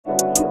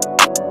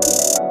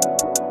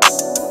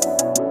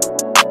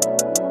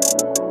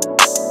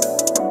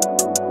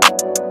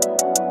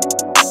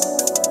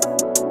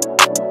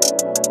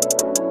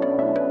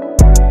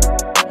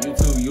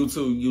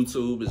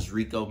YouTube, it's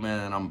Rico,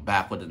 man. I'm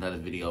back with another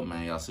video,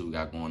 man. Y'all see what we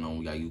got going on.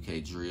 We got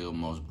UK Drill,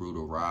 Most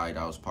Brutal Ride.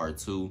 That was part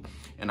 2.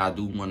 And I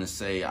do want to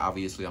say,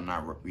 obviously, I'm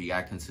not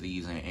reacting to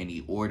these in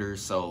any order.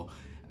 So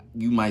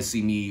you might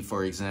see me,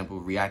 for example,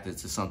 reacting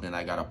to something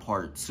that got a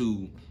part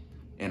 2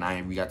 and I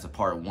ain't react to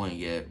part 1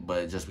 yet.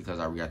 But just because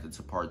I reacted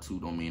to part 2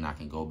 don't mean I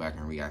can go back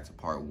and react to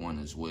part 1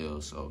 as well.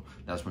 So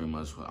that's pretty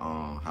much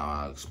how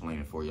I explain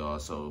it for y'all.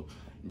 So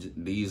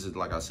these,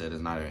 like I said, is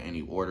not in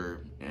any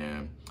order,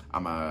 and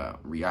I'm gonna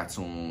react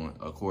to them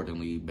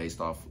accordingly based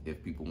off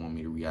if people want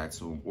me to react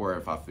to them or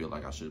if I feel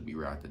like I should be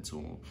reacting to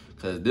them.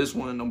 Because this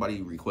one,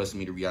 nobody requested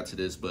me to react to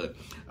this, but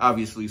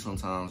obviously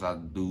sometimes I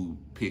do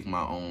pick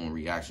my own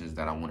reactions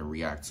that I want to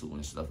react to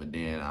and stuff, and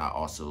then I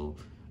also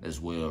as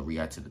well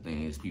react to the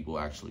things people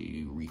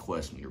actually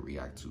request me to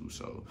react to.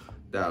 So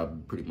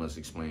that pretty much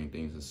explain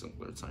things in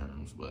simpler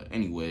terms. But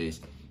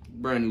anyways,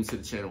 brand new to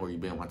the channel or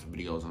you've been watching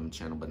videos on the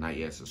channel but not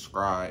yet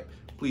subscribed,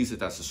 please hit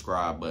that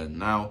subscribe button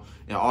now.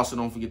 And also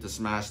don't forget to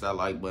smash that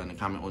like button and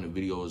comment on the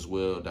video as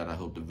well. That I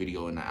hope the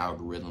video and the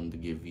algorithm to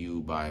get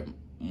viewed by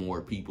more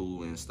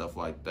people and stuff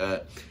like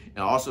that.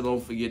 And also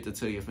don't forget to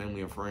tell your family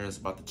and friends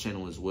about the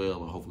channel as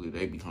well, and hopefully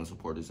they become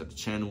supporters of the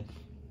channel.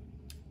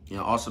 And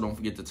also don't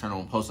forget to turn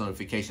on post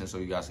notifications so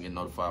you guys can get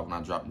notified when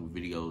I drop new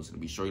videos, and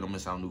be sure you don't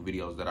miss out on new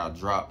videos that I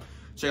drop.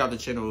 Check out the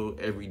channel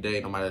every day,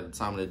 no matter the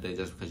time of the day,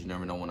 just because you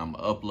never know when I'm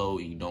going to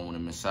upload and you don't want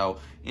to miss out.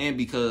 And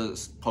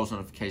because post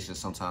notifications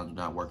sometimes do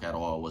not work at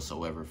all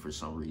whatsoever for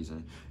some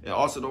reason. And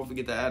also don't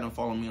forget to add and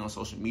follow me on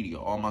social media.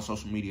 All my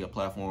social media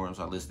platforms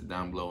are listed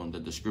down below in the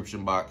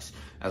description box,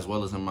 as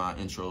well as in my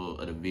intro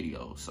of the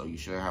video. So you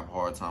shouldn't have a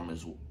hard time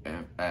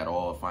at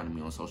all finding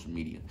me on social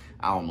media.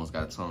 I almost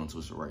got a tongue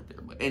twister right there.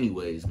 But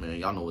anyways, man,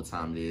 y'all know what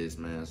time it is,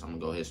 man. So I'm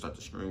going to go ahead and start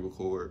the screen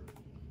record.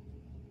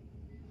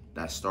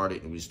 That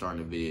started, and we're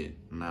starting the vid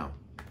now.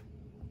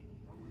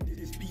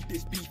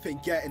 This beef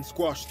ain't getting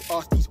squashed.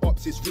 Ask these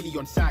ops, it's really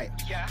on site.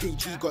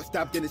 KG got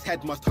stabbed in his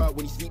head, must hurt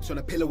when he sleeps on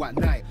a pillow at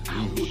night. I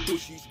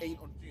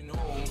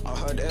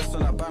heard S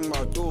and I bang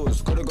my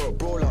doors. Coulda got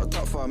brawl out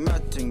top for a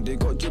mad thing. They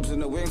got jibs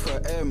in the wing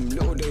for M.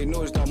 Little they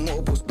know it's done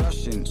multiple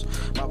splashings.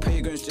 My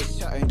pagans just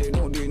chatting, they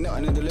don't do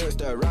nothing in the lyrics,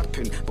 they're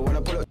rapping. But when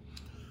I pull up,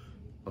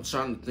 I'm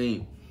trying to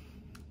think.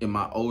 In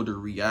my older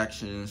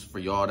reactions, for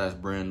y'all that's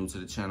brand new to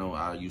the channel,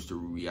 I used to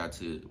react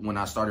to, when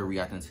I started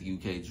reacting to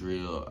UK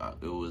Drill,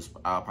 it was,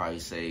 I'll probably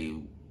say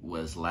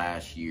was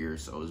last year.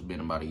 So it's been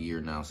about a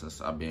year now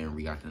since I've been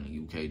reacting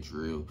to UK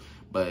Drill.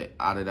 But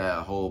out of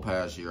that whole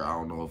past year, I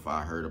don't know if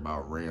I heard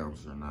about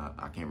ramz or not.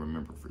 I can't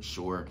remember for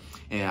sure.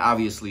 And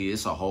obviously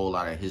it's a whole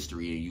lot of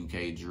history in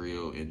UK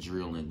Drill and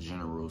drill in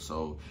general.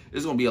 So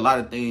there's gonna be a lot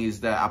of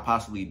things that I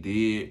possibly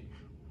did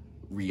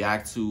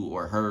react to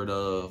or heard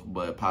of,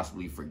 but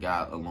possibly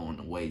forgot along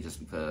the way, just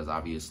because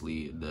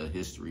obviously the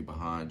history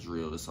behind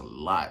drill is a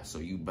lot, so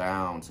you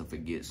bound to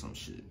forget some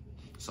shit.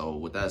 So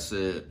with that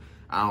said,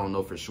 I don't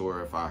know for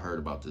sure if I heard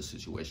about this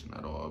situation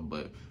at all,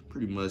 but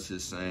pretty much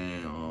it's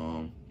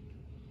saying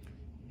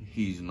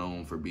he's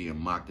known for being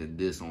mocked and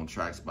dissed on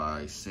tracks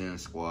by Sin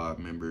Squad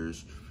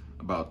members.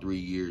 About 3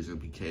 years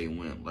MPK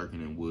went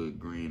lurking in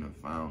Woodgreen and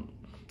found him.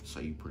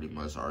 So you pretty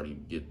much already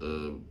get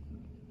the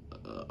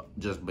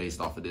just based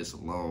off of this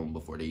alone,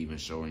 before they even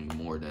show any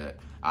more, that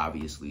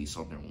obviously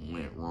something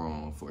went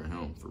wrong for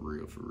him, for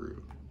real, for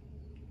real.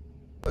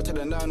 to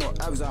the 9 no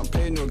abs, I'm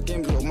playing no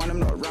games, little man, I'm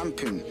not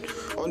ramping.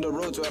 On the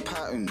roads where I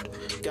patterned.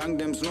 Gang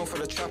them's known for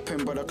the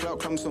trapping, but the clout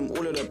comes from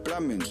all of the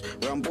blammings.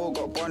 Rambo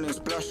got bun and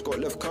splash, got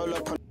left curl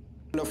up on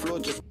the floor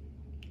just.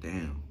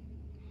 Damn.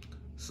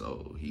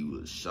 So he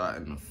was shot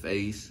in the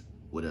face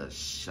with a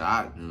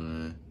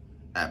shotgun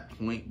at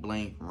point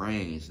blank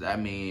range. That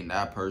means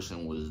that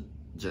person was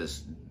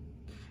just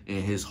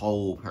in his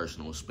whole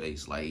personal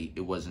space. Like,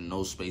 it wasn't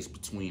no space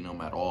between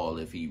them at all.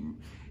 If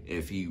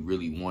he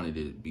really wanted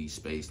it to be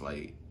space,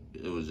 like,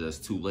 it was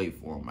just too late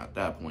for him at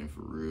that point,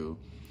 for real.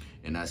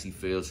 And as he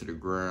fell to the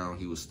ground,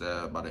 he was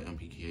stabbed by the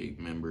MPK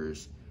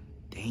members.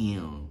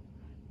 Damn,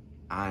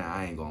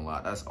 I ain't gonna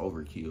lie, that's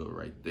overkill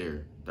right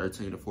there.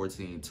 13 to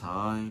 14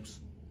 times.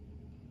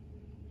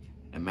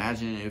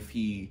 Imagine if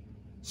he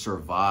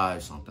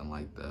survived something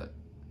like that.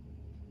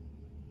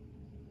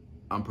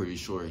 I'm pretty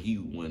sure he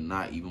would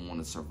not even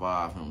want to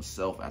survive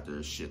himself after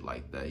a shit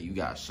like that. You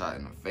got shot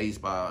in the face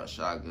by a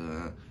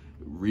shotgun,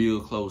 real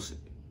close,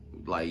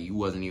 like you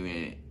wasn't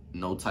even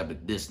no type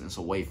of distance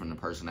away from the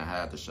person that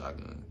had the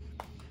shotgun.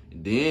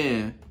 And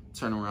then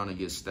turn around and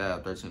get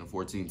stabbed 13 to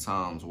 14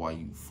 times while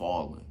you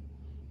falling.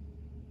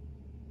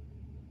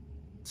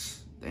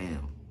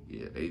 Damn.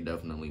 Yeah, they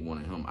definitely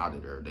wanted him out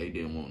of there. They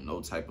didn't want no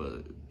type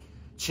of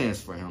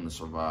chance for him to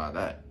survive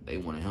that. They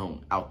wanted him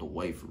out the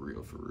way, for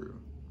real, for real.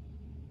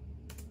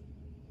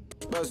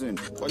 Buzzing.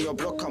 On your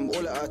block, I'm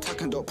all at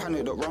attacking, don't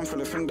panic, don't run for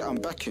the thing that I'm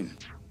backing.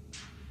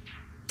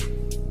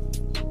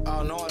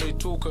 I know how they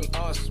talk and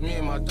us, me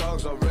and my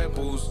dogs are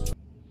rebels.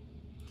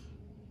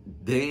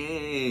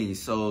 Dang,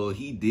 so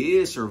he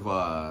did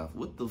survive.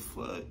 What the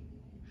fuck?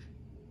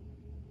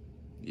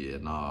 Yeah,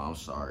 nah, I'm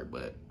sorry,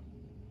 but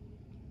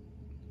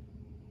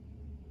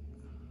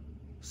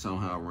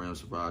somehow Ram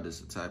survived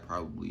this attack,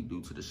 probably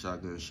due to the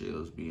shotgun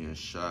shells being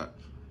shot.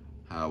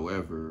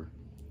 However,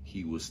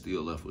 he was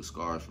still left with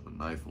scars from the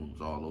knife wounds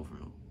all over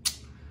him.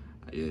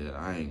 Yeah,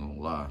 I ain't gonna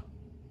lie.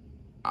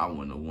 I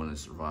wouldn't have wanted to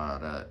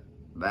survive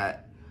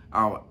that.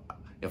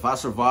 If I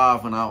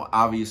survive and I'm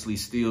obviously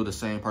still the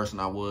same person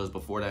I was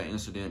before that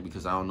incident,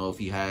 because I don't know if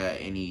he had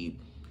any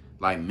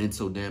like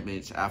mental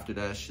damage after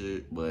that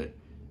shit, but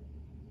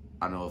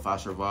I know if I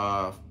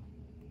survive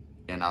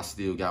and I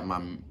still got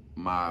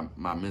my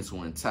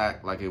mental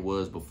intact like it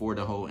was before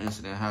the whole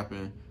incident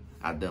happened,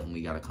 I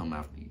definitely gotta come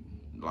after you.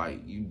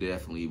 Like, you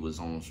definitely was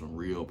on some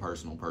real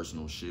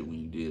personal shit when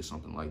you did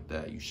something like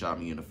that. You shot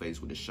me in the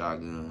face with a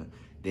shotgun,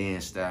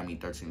 then stabbed me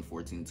 13,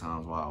 14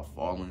 times while I was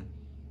falling.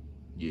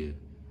 Yeah,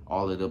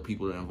 all of the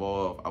people that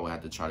involved, I would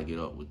have to try to get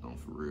up with them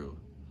for real.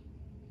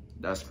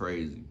 That's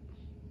crazy.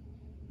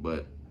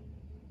 But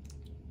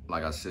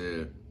like I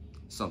said,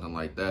 something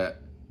like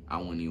that, I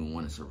wouldn't even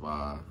want to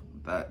survive.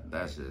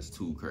 That's just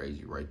too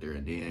crazy right there.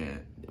 And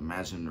then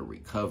imagine the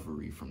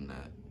recovery from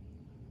that.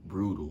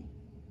 Brutal.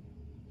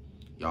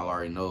 Y'all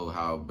already know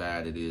how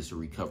bad it is to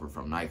recover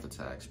from knife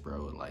attacks,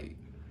 bro. Like,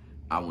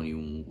 I wouldn't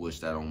even wish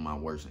that on my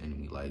worst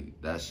enemy.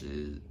 Like, that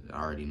shit, I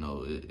already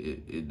know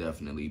it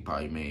definitely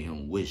probably made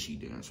him wish he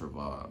didn't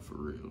survive, for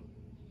real.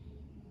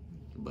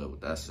 But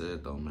with that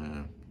said, though,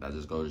 man, that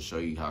just goes to show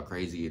you how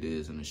crazy it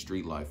is in the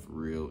street life, for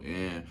real.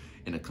 And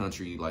in a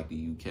country like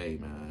the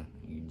UK, man,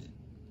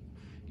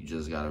 you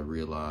just gotta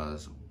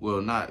realize,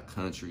 well, not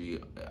country,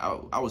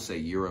 I would say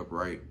Europe,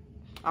 right?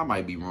 I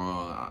might be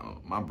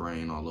wrong. My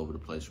brain all over the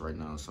place right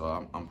now,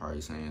 so I'm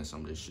probably saying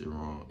some of this shit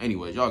wrong.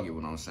 Anyways, y'all get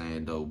what I'm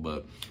saying, though.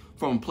 But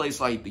from a place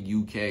like the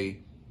UK,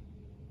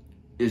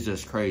 it's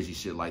just crazy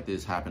shit like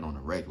this happen on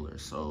a regular.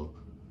 So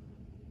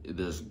it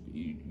does.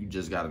 You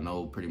just gotta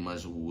know pretty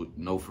much,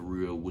 know for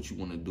real what you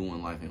want to do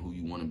in life and who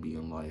you want to be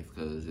in life.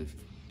 Because if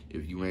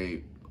you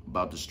ain't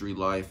about the street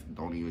life,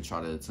 don't even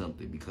try to attempt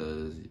it,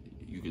 because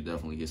you could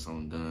definitely get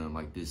something done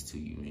like this to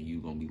you, and you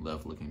gonna be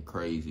left looking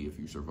crazy if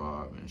you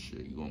survive and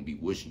shit. You gonna be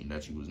wishing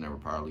that you was never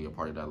probably a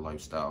part of that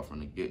lifestyle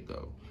from the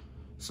get-go.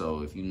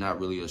 So if you're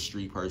not really a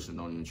street person,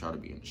 don't even try to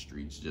be in the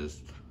streets.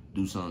 Just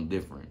do something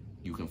different.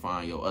 You can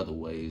find your other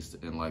ways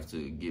in life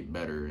to get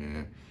better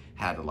and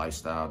have the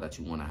lifestyle that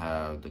you want to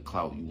have, the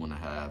clout you want to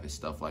have, and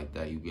stuff like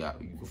that. You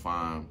can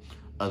find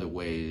other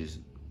ways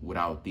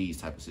without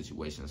these type of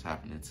situations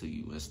happening to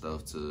you and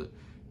stuff to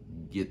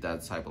get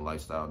that type of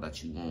lifestyle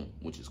that you want,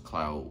 which is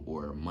clout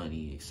or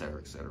money,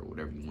 etc.,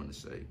 whatever you want to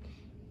say.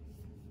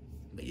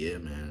 But yeah,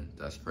 man,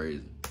 that's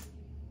crazy.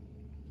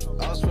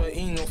 I was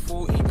 13 or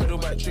 14, pedal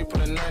back trip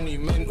on a 90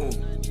 mental.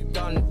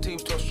 Done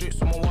taped off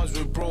strips on my ones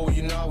with bro,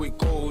 you know how it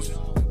goes.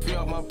 3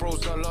 out my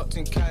bros are locked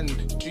in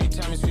Camden, 3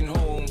 times been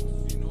home.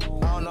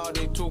 I don't know how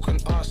they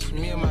talking us,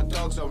 me and my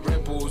dogs are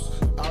rebels.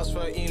 I was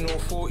 13 or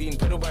 14,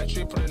 pedal back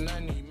trip on a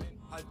 90 mental.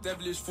 I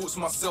devilish thoughts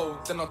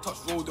myself, then I touch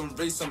road and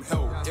raise some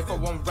hell. If I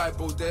want right,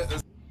 bro, there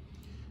is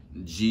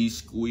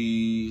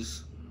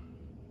Gsqueeze.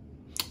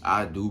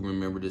 I do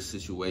remember this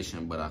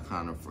situation, but I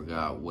kind of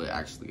forgot what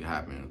actually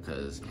happened,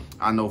 because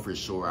I know for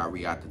sure I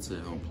reacted to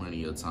him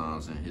plenty of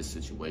times in his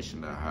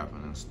situation that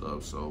happened and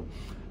stuff. So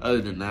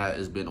other than that,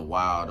 it's been a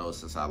while though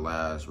since I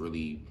last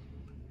really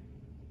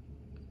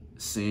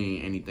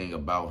seen anything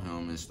about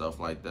him and stuff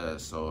like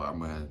that. So I'm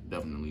gonna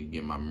definitely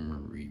get my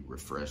memory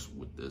refreshed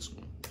with this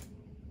one.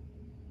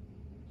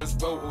 As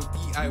well, or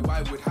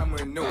DIY with hammer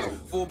and nails.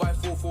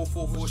 4x4,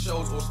 4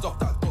 shells, or stuff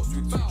that dots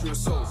with victory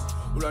souls.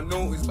 All I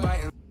know is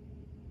biting.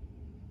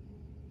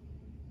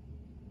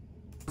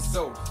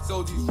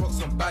 Sell these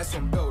rocks and buy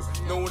some bells.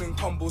 No one in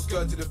combo,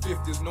 skirt to the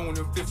 50s. No one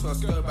in 5th, so I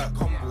skirt back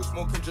combo.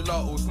 Smoking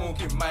gelato,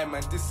 smoking my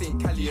man. This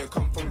ain't Cali, I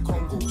come from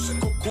Congo.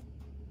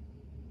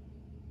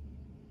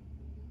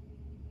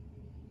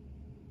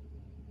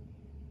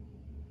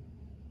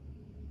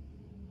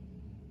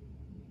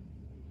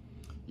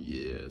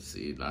 Yeah,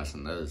 see, that's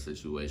another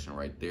situation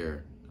right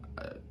there.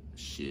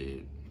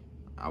 Shit,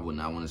 I would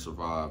not want to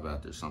survive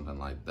after something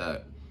like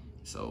that.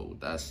 So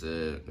that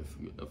said,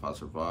 if I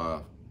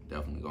survive,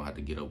 definitely gonna have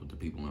to get up with the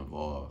people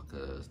involved,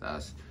 because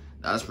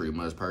that's pretty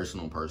much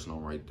personal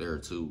right there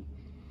too.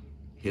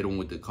 Hit them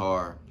with the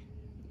car.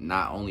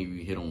 Not only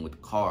hit them with the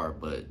car,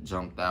 but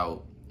jumped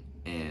out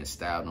and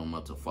stabbed them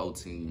up to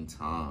 14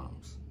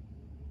 times.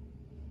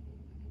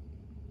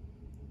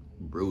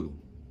 Brutal.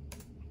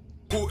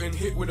 Caught and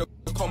hit with a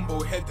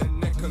combo, head and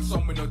neck and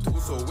some with a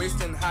torso.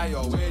 Waist and higher,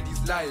 where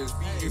these liars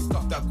be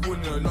stuff that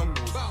corner long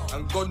goes.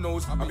 And God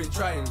knows I've been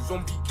trying.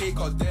 Zombie cake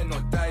out there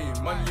not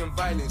dying. Money and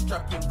violence,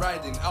 trapping,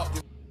 riding out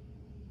this.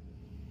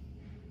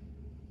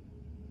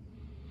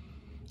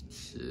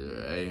 Shit,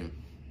 hey,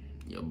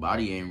 your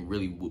body ain't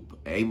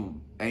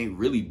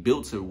really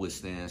built to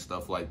withstand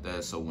stuff like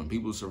that. So when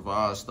people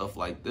survive stuff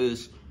like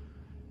this,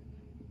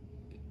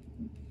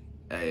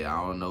 hey, I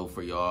don't know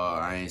for y'all.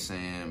 I ain't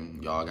saying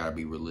y'all gotta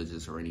be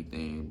religious or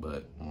anything,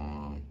 but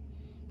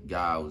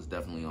God was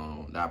definitely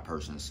on that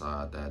person's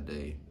side that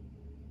day.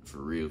 For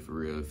real, for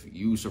real. If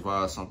you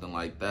survive something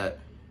like that,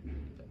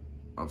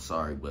 I'm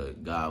sorry,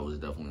 but God was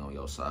definitely on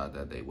your side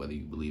that day, whether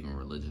you believe in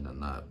religion or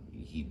not.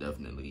 He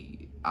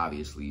definitely,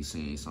 obviously,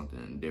 seen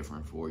something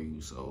different for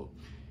you, so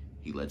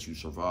he let you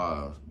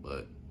survive.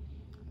 But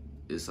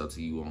it's up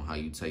to you on how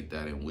you take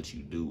that and what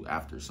you do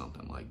after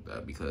something like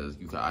that, because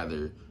you can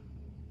either,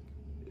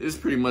 it's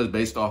pretty much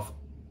based off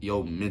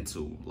your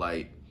mental.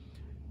 Like,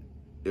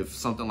 if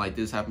something like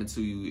this happened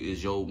to you,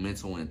 is your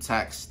mental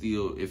intact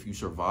still if you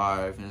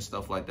survive and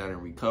stuff like that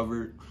and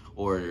recovered?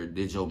 Or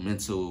did your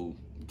mental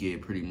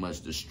get pretty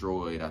much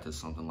destroyed after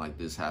something like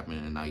this happened,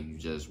 and now you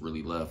just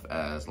really left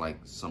as like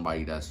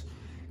somebody that's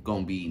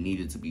gonna be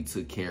needed to be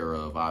took care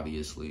of,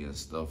 obviously, and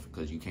stuff,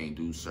 because you can't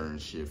do certain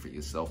shit for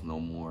yourself no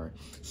more,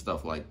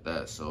 stuff like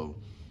that. So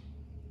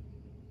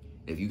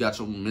if you got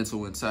your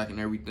mental intact and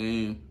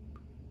everything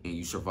and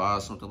you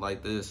survive something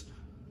like this,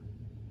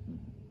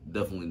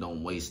 definitely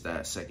don't waste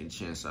that second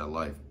chance at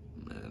life,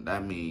 man.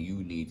 That means you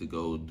need to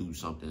go do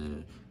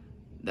something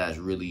that's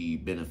really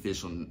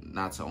beneficial,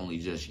 not to only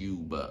just you,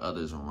 but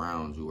others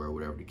around you, or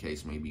whatever the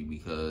case may be,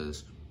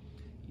 because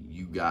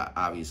you got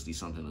obviously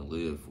something to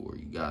live for.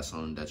 You got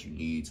something that you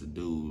need to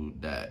do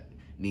that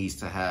needs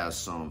to have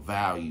some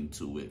value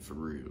to it, for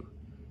real,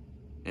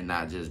 and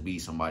not just be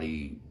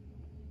somebody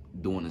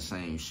doing the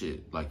same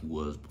shit like you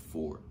was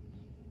before.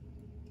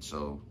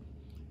 So,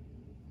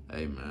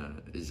 hey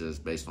man, it's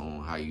just based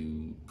on how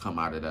you come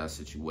out of that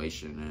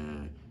situation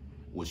and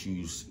what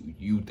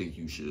you think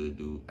you should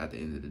do at the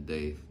end of the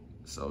day.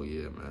 So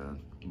yeah,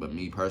 man. But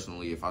me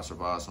personally, if I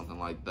survive something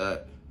like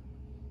that,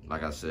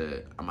 like I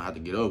said, I'm gonna have to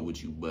get up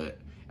with you, but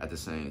at the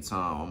same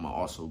time, I'm gonna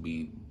also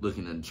be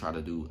looking to try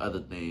to do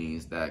other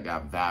things that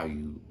got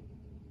value,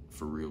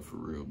 for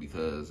real,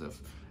 because if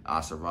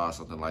I survive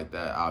something like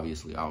that,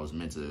 obviously I was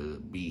meant to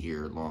be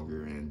here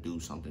longer and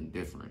do something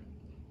different,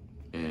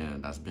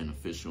 and that's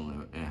beneficial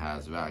and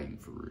has value,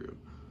 for real.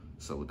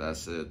 So with that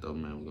said though,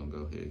 man, we're gonna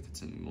go ahead and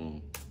continue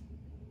on.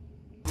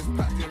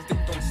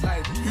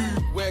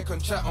 Where can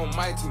chat on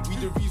my team? We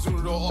the reason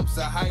all the ops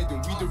are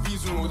hiding. We the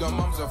reason all the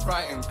mums are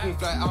frightened. Won't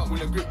fly out when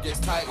the grip gets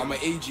tight. I'm an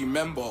AG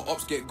member.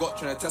 Ops get got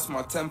trying to test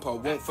my temper.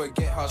 Won't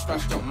forget how I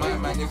scratched up my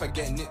man. If I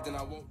get nicked, then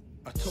I won't.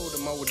 I told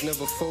him I would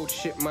never fold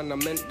shit, man. I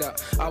meant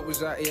that. I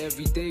was out here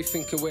every day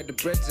thinking where the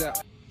bread's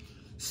at.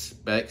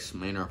 Specs,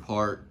 Maynard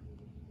Park.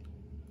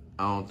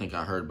 I don't think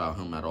I heard about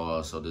him at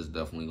all, so this is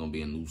definitely gonna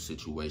be a new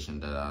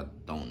situation that I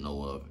don't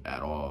know of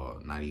at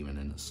all, not even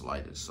in the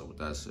slightest. So with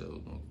that said, we're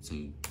gonna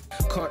continue.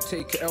 Can't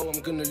take it L,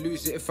 I'm gonna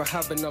lose it if I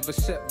have another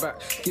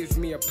setback. Give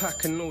me a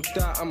pack and no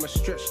doubt I'ma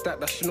stretch that,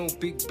 that's no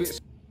big bits.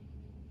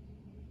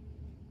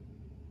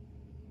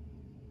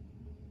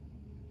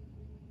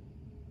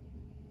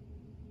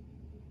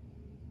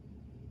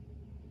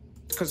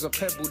 Cause I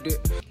pebbled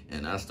it.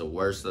 And that's the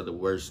worst of the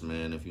worst,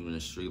 man, if you in the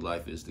street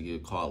life, is to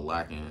get caught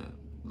lacking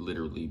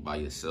literally by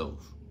yourself.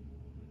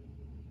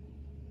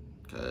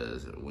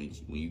 Because when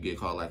you get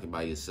caught lacking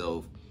by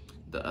yourself,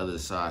 the other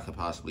side could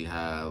possibly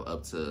have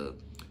up to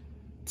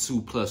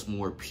 2+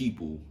 more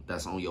people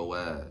that's on your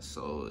ass.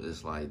 So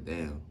it's like,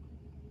 damn.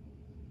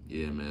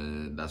 Yeah,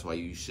 man, that's why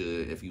you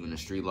should, if you in the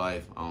street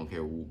life, I don't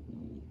care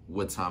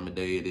what time of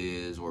day it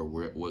is or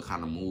what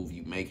kind of move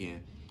you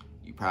making,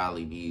 you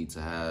probably need to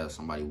have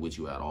somebody with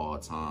you at all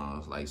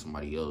times, like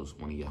somebody else,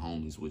 one of your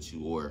homies with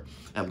you, or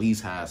at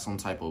least have some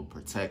type of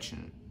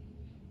protection.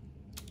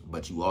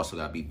 But you also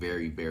gotta be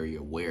very, very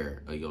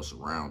aware of your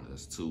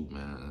surroundings too,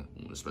 man,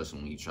 especially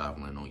when you're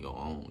traveling on your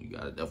own. You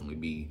gotta definitely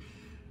be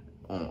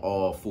on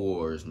all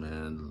fours,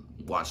 man,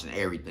 watching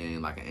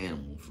everything like an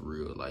animal, for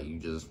real. Like,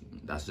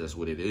 that's just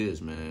what it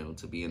is, man.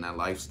 To be in that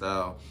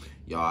lifestyle,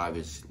 y'all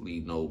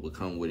obviously know what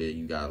come with it.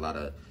 You got a lot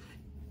of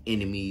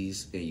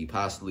enemies, and you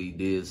possibly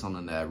did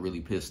something that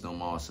really pissed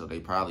them off, so they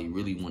probably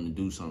really want to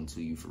do something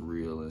to you for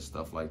real and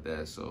stuff like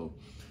that. So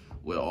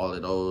with all of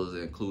those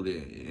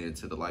included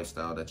into the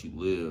lifestyle that you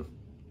live,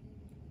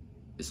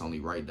 it's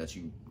only right that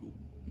you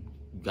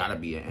gotta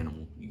be an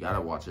animal. You gotta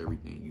watch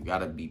everything. You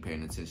gotta be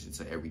paying attention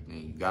to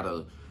everything.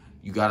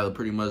 You gotta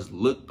pretty much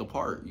look the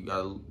part. You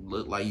gotta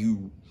look like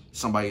you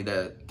somebody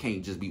that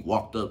can't just be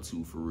walked up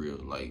to, for real.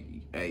 Like,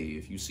 hey,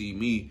 if you see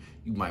me,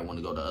 you might want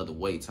to go the other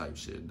way type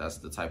shit. That's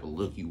the type of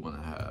look you want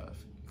to have.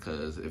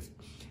 Because if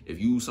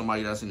you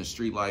somebody that's in the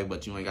street life,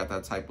 but you ain't got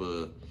that type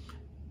of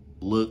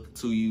look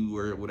to you,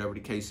 or whatever the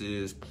case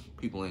is,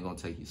 people ain't gonna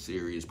take you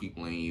serious.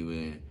 People ain't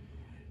even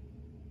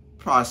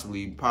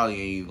probably ain't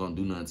even gonna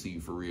do nothing to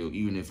you for real,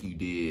 even if you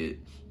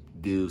did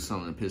do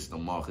something to piss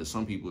them off. Because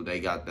some people,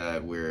 they got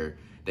that where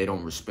they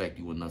don't respect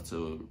you enough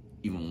to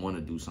even want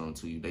to do something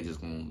to you. They just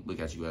gonna look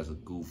at you as a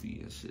goofy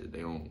and shit. They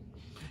don't.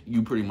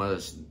 You pretty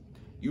much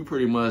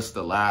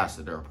the last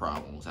of their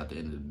problems at the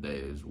end of the day,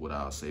 is what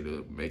I'll say,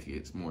 to make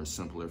it more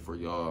simpler for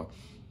y'all.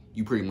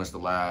 You pretty much the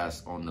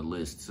last on the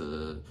list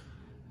to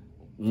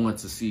want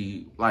to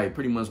see, like,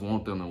 pretty much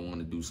want them to want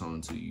to do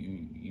something to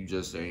you. You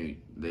just ain't,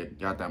 they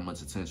got that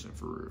much attention,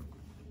 for real.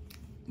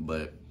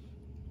 But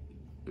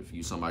if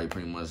you somebody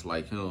pretty much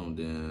like him,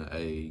 then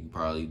hey, you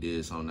probably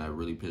did something that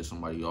really pissed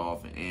somebody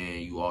off,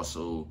 and you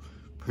also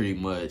pretty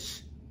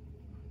much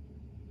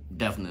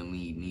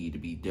definitely need to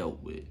be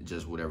dealt with,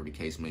 just whatever the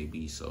case may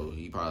be. So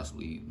he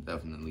possibly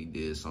definitely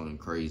did something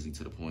crazy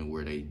to the point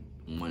where they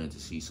wanted to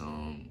see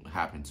something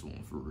happen to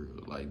him for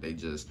real. Like, they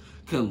just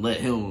couldn't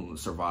let him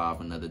survive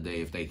another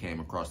day if they came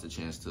across the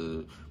chance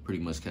to pretty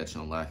much catch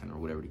him lacking or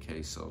whatever the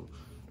case. So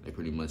they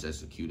pretty much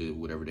executed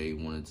whatever they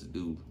wanted to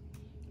do.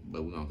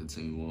 But we're gonna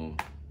continue on.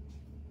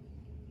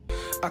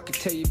 I could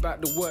tell you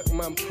about the work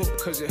man put,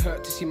 cause it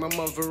hurt to see my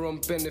mother on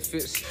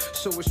benefits.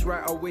 So it's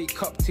right I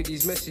wake up to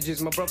these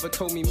messages. My brother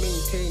told me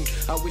maintain.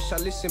 I wish I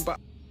listened, but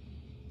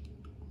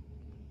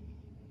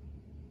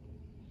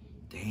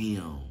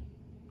damn.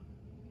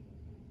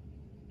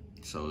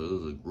 So it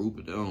was a group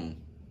of them.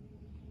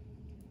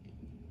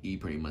 He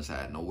pretty much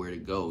had nowhere to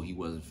go. He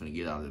wasn't finna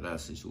get out of that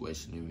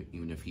situation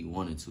even if he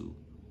wanted to.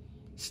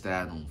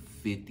 Stabbed him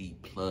 50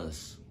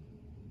 plus.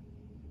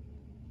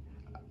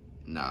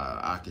 Nah,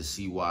 I can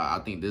see why. I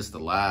think this the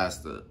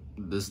last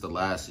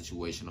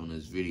situation on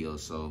this video,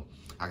 so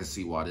I can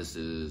see why this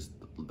is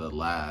the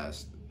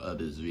last of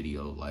this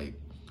video. Like,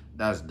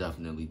 that's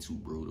definitely too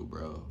brutal,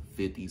 bro.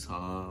 50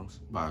 times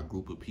by a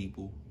group of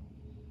people,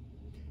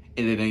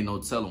 and it ain't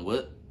no telling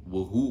what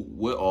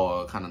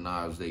all kind of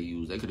knives they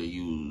use. They could have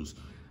used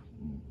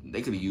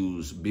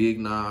big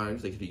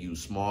knives. They could have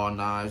used small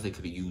knives. They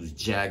could have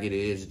used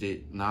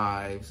edged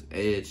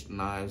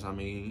knives. I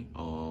mean,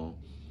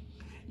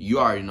 you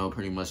already know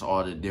pretty much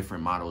all the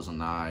different models of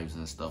knives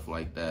and stuff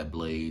like that,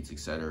 blades,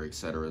 etc.,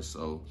 etc.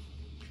 So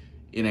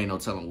it ain't no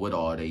telling what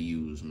all they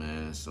use,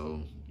 man.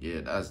 So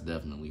yeah, that's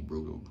definitely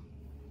brutal.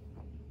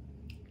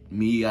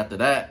 Me, after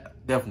that,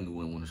 definitely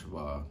wouldn't want to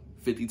survive.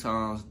 50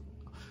 times,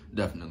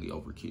 definitely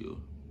overkill.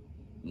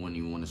 Wouldn't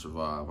even want to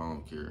survive. I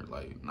don't care.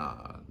 Like,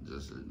 nah,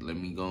 just let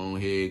me go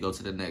ahead, go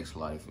to the next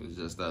life. It's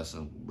just that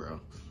simple, bro.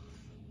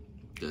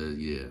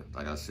 Yeah,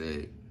 like I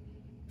said,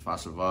 if I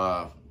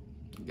survive,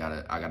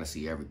 I gotta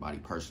see everybody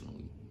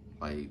personally.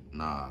 Like,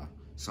 nah,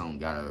 I'm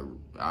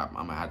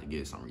gonna have to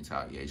get some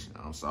retaliation.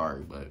 I'm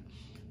sorry, but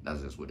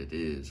that's just what it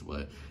is.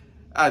 But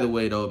either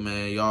way though,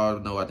 man, y'all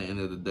know at the end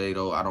of the day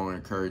though, I don't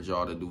encourage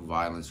y'all to do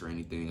violence or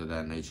anything of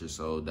that nature.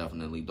 So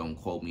definitely don't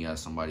quote me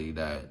as somebody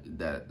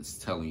that's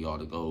telling y'all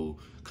to go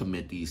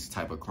commit these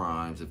type of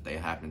crimes if they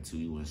happen to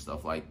you and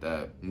stuff like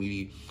that.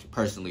 Me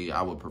personally,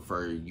 I would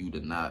prefer you to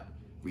not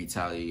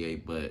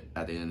retaliate, but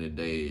at the end of the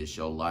day, it's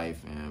your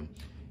life, and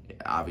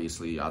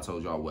obviously I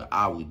told y'all what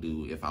I would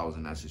do if I was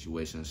in that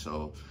situation.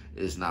 So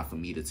it's not for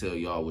me to tell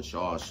y'all what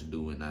y'all should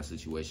do in that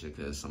situation,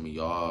 because some of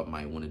y'all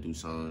might want to do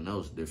something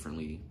else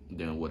differently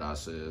than what I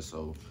said.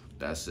 So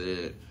that's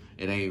it.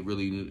 It ain't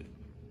really,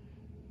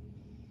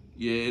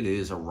 yeah, it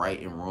is a right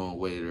and wrong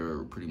way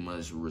to pretty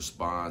much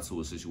respond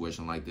to a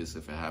situation like this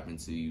if it happened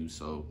to you.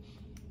 So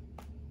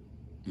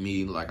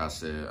me, like I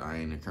said, I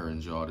ain't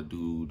encouraging y'all to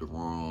do the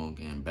wrong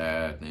and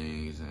bad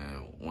things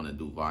and want to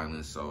do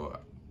violence. So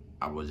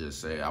I would just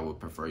say I would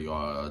prefer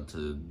y'all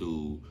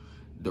to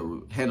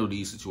handle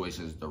these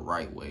situations the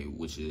right way,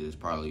 which is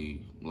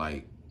probably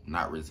like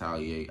not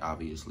retaliate,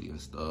 obviously, and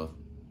stuff,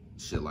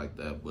 shit like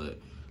that. But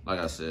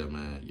like I said,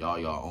 man,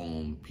 y'all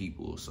own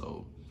people,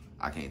 so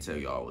I can't tell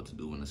y'all what to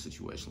do in a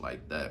situation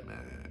like that,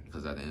 man.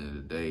 Because at the end of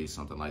the day,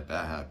 something like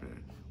that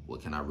happened.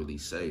 What can I really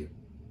say?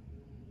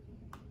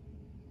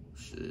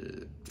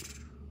 Shit.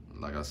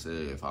 Like I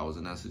said, if I was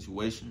in that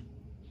situation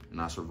and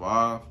I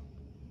survived,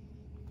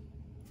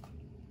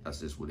 that's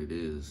just what it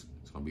is.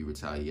 It's gonna be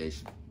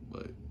retaliation.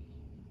 But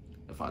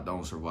if I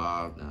don't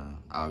survive, then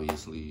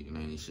obviously it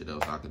ain't shit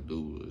else I could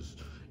do.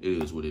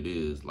 It is what it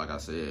is. Like I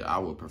said, I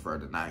would prefer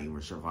to not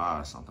even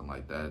survive something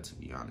like that, to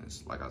be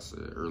honest. Like I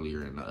said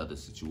earlier in the other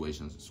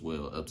situations as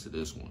well, up to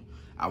this one,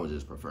 I would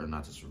just prefer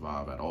not to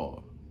survive at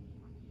all.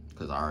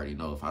 Because I already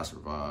know if I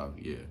survive,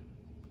 yeah,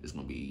 it's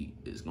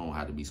gonna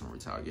have to be some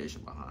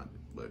retaliation behind it.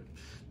 But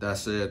that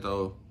said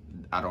though,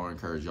 I don't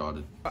encourage y'all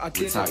to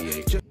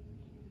retaliate.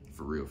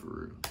 For real, for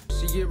real.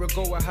 A year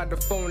ago I had the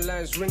phone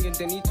lines ringing,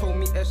 then he told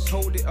me S,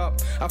 hold it up.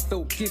 I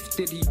felt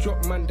gifted, he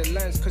dropped man the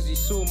lines cause he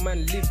saw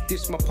man live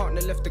this. My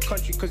partner left the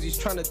country cause he's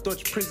trying to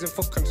dodge prison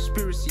for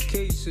conspiracy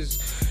cases.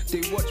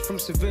 They watch from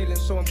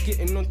surveillance, so I'm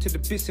getting onto the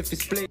bis if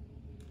it's blatant.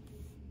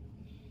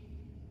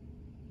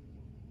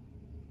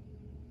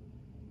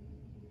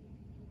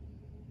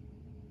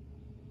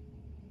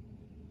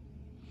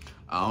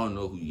 I don't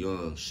know who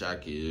Young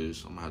Shaq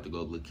is. I'm gonna have to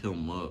go look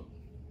him up.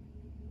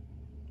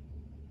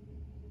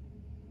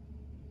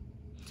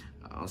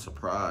 I'm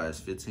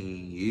surprised,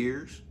 15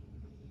 years?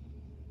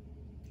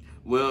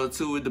 Well,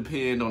 too, it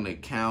depends on the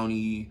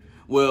county.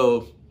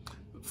 Well,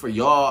 for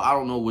y'all, I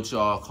don't know what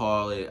y'all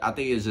call it. I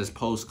think it's just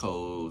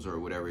postcodes or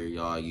whatever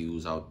y'all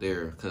use out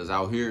there. Because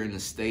out here in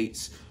the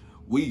States,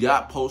 we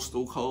got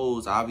postal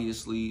codes,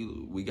 obviously.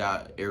 We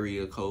got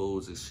area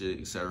codes and shit,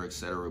 et cetera, et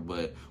cetera.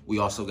 But we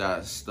also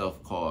got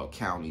stuff called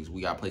counties.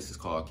 We got places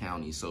called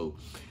counties. So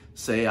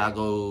say I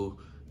go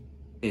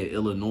in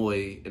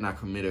Illinois and I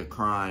commit a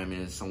crime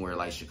in somewhere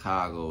like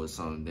Chicago or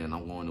something, then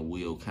I'm going to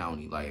Will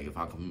County. Like if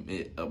I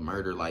commit a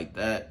murder like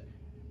that,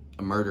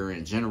 a murder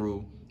in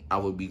general, I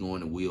would be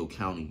going to Will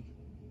County.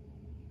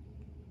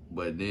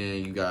 But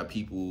then you got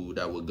people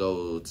that would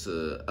go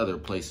to other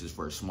places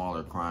for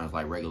smaller crimes,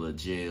 like regular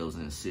jails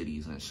and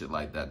cities and shit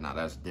like that. Now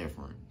that's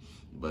different.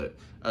 But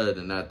other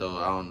than that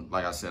though,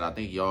 like I said, I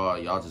think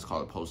y'all just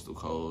call it postal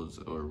codes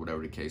or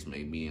whatever the case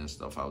may be and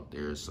stuff out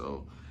there.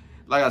 So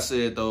like I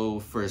said though,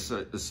 for a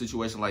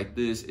situation like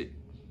this,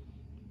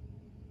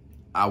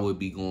 I would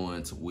be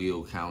going to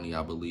Will County,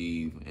 I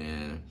believe,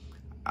 and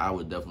I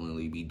would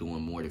definitely be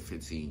doing more than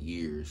 15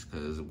 years,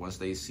 because once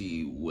they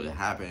see what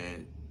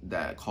happened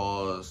that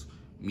caused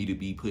me to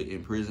be put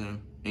in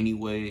prison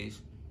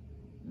anyways,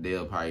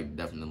 they'll probably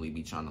definitely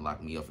be trying to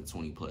lock me up for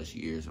 20+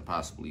 years and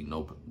possibly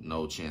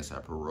no chance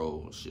at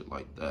parole and shit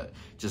like that,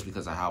 just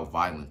because of how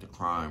violent the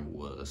crime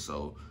was.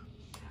 So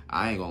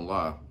I ain't gonna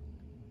lie,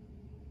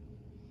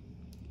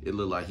 it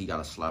looked like he got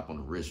a slap on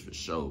the wrist for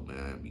sure,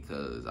 man,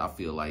 because I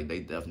feel like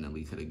they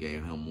definitely could have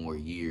gave him more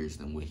years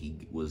than what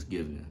he was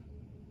given.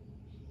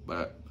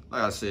 But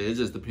like I said, it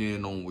just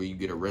depends on where you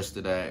get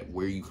arrested at,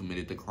 where you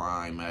committed the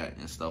crime at,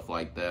 and stuff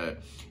like that,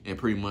 and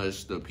pretty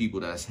much the people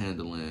that's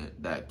handling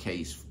that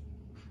case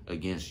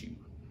against you.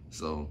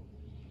 So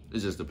it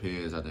just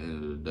depends at the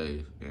end of the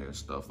day and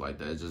stuff like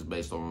that. It's just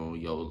based on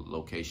your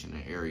location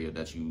and area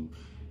that you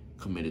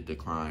committed the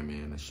crime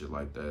in and shit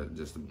like that,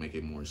 just to make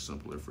it more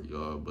simpler for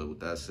y'all. But with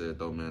that said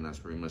though, man, that's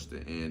pretty much the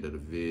end of the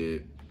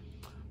vid.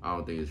 I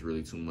don't think it's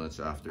really too much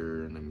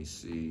after. Let me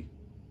see.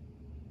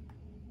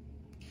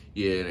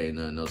 Yeah, it ain't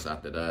nothing else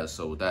after that.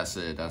 So with that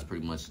said, that's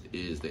pretty much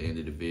is the end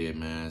of the vid,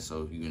 man.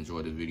 So if you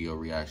enjoyed the video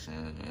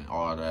reaction and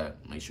all that,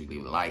 make sure you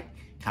leave a like,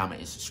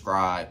 comment, and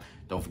subscribe.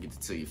 Don't forget to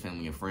tell your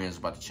family and friends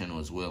about the channel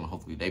as well, and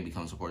hopefully they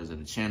become supporters of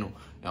the channel.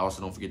 And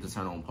also don't forget to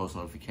turn on post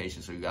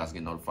notifications so you guys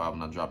get notified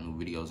when I drop new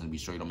videos, and be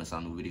sure you don't miss out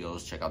on new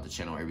videos. Check out the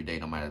channel every day,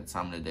 no matter the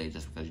time of the day,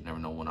 just because you never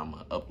know when I'm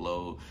gonna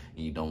upload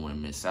and you don't want to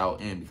miss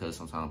out, and because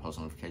sometimes post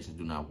notifications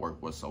do not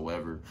work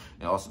whatsoever.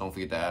 And also don't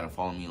forget to add and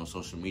follow me on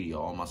social media.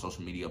 All my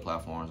social media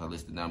platforms are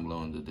listed down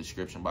below in the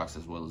description box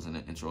as well as in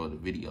the intro of the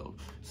video,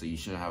 so you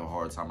shouldn't have a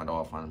hard time at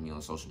all finding me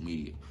on social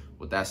media.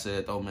 With that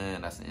said though,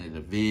 man, that's the end of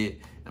the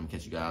vid. I'm gonna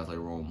catch you guys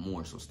later on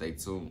more, so stay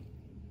tuned.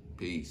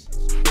 Peace.